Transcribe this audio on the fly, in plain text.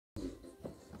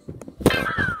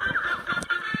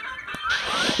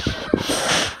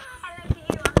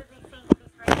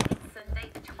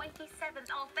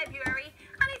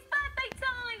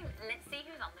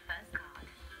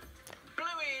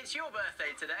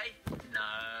birthday? No.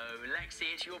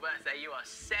 Lexi, it's your birthday. You are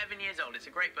 7 years old. It's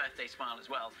a great birthday smile as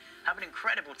well. Have an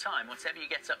incredible time, whatever you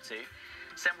get up to.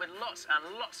 Sent with lots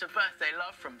and lots of birthday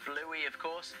love from Bluey, of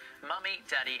course, Mummy,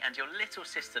 Daddy, and your little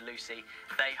sister, Lucy.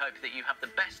 They hope that you have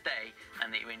the best day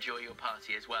and that you enjoy your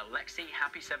party as well. Lexi,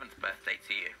 happy 7th birthday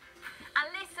to you.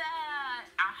 Alyssa,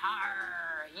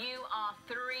 you are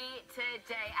 3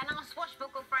 today, and our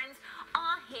swashbuckle friends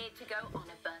are here to go on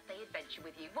a birthday adventure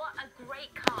with you. What a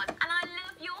great card, and I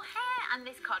love your hair. And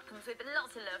this card comes with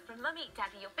lots of love from Mummy,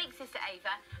 Daddy, your big sister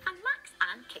Ava, and Max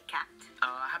and Kit Kat.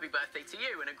 Happy birthday to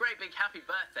you, and a great big happy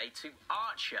birthday to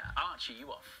Archer. Archer, you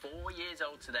are 4 years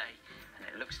old today, and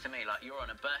it looks to me like you're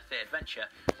on a birthday adventure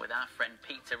with our friend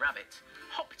Peter Rabbit.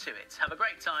 Hop to it. Have a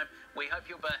great time. We hope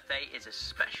your birthday is as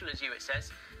special as you, it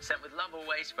says. Sent with love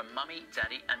always from Mummy,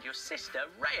 Daddy, and your sister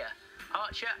Rhea.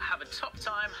 Archer, have a top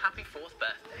time. Happy 4th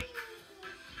birthday.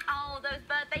 Oh, those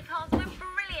birthday cards were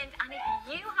brilliant. And if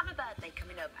you have a birthday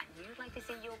coming up and you'd like to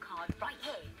see your card right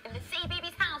here in the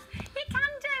CBeebies house, you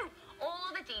can do.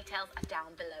 All the details are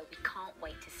down below. We can't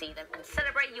wait to see them and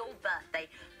celebrate your birthday.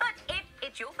 But if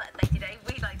it's your birthday today,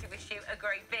 we'd like to wish you a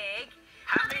great big